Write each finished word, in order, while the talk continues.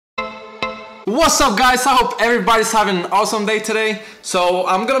What's up guys, I hope everybody's having an awesome day today. So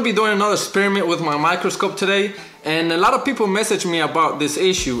I'm gonna be doing another experiment with my microscope today, and a lot of people message me about this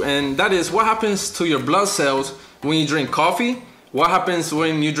issue, and that is what happens to your blood cells when you drink coffee, what happens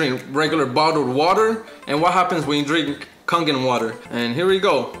when you drink regular bottled water, and what happens when you drink Kangen water. And here we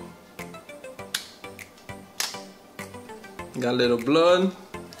go. Got a little blood.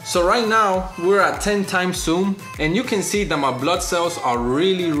 So right now we're at 10 times zoom, and you can see that my blood cells are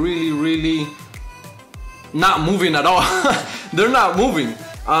really not moving at all. They're not moving,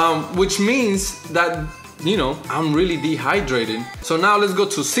 which means that, you know, I'm really dehydrated. So now let's go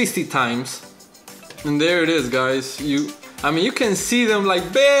to 60 times, and there it is, guys. I mean, you can see them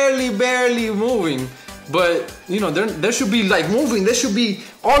like barely moving, but you know, they should be like moving. They should be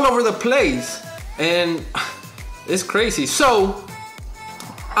all over the place, and it's crazy. So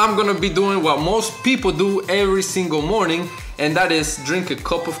I'm gonna be doing what most people do every single morning, and that is drink a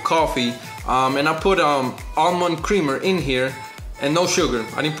cup of coffee. And I put almond creamer in here and no sugar.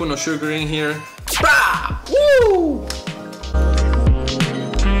 I didn't put no sugar in here. Bah! Woo!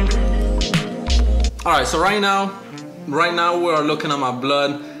 All right, so right now we are looking at my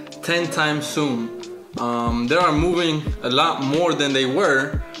blood 10 times zoom. They are moving a lot more than they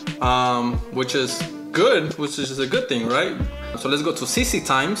were, which is good, which is a good thing, right? So let's go to 60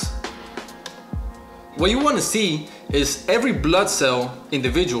 times. What you want to see is every blood cell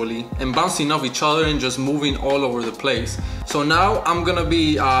individually and bouncing off each other and just moving all over the place. So now I'm gonna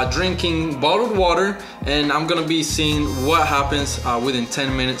be drinking bottled water, and I'm gonna be seeing what happens within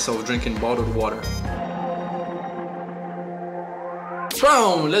 10 minutes of drinking bottled water.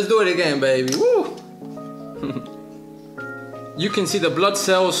 Boom! Let's do it again, baby. Woo! You can see the blood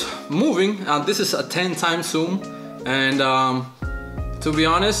cells moving. This is a 10 times zoom, and to be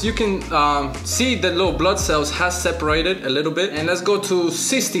honest, you can see the little blood cells has separated a little bit. And let's go to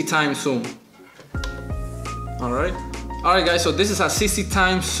 60 times zoom. All right guys, so this is a 60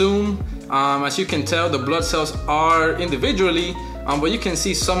 times zoom. As you can tell, the blood cells are individually, but you can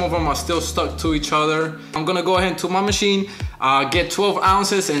see some of them are still stuck to each other. I'm gonna go ahead to my machine, get 12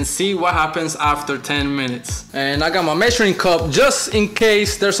 ounces and see what happens after 10 minutes. And I got my measuring cup just in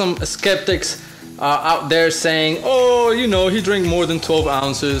case there's some skeptics out there saying, oh, you know, he drank more than 12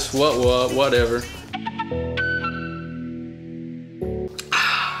 ounces, whatever.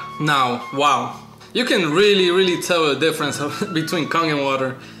 Now, wow, you can really tell the difference between Kangen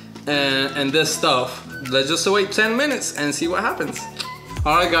water and this stuff. Let's just wait 10 minutes and see what happens.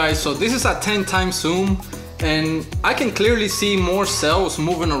 All right guys, so this is a 10 times zoom, and I can clearly see more cells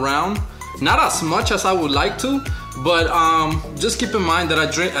moving around. Not as much as I would like to, but just keep in mind that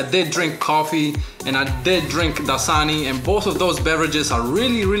I did drink coffee and I did drink Dasani, and both of those beverages are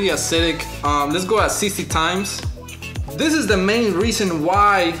really acidic. Let's go at 60 times. This is the main reason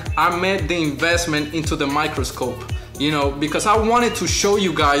why I made the investment into the microscope. You know, because I wanted to show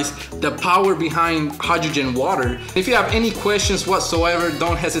you guys the power behind hydrogen water. If you have any questions whatsoever,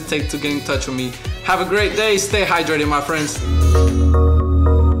 don't hesitate to get in touch with me. Have a great day, stay hydrated, my friends.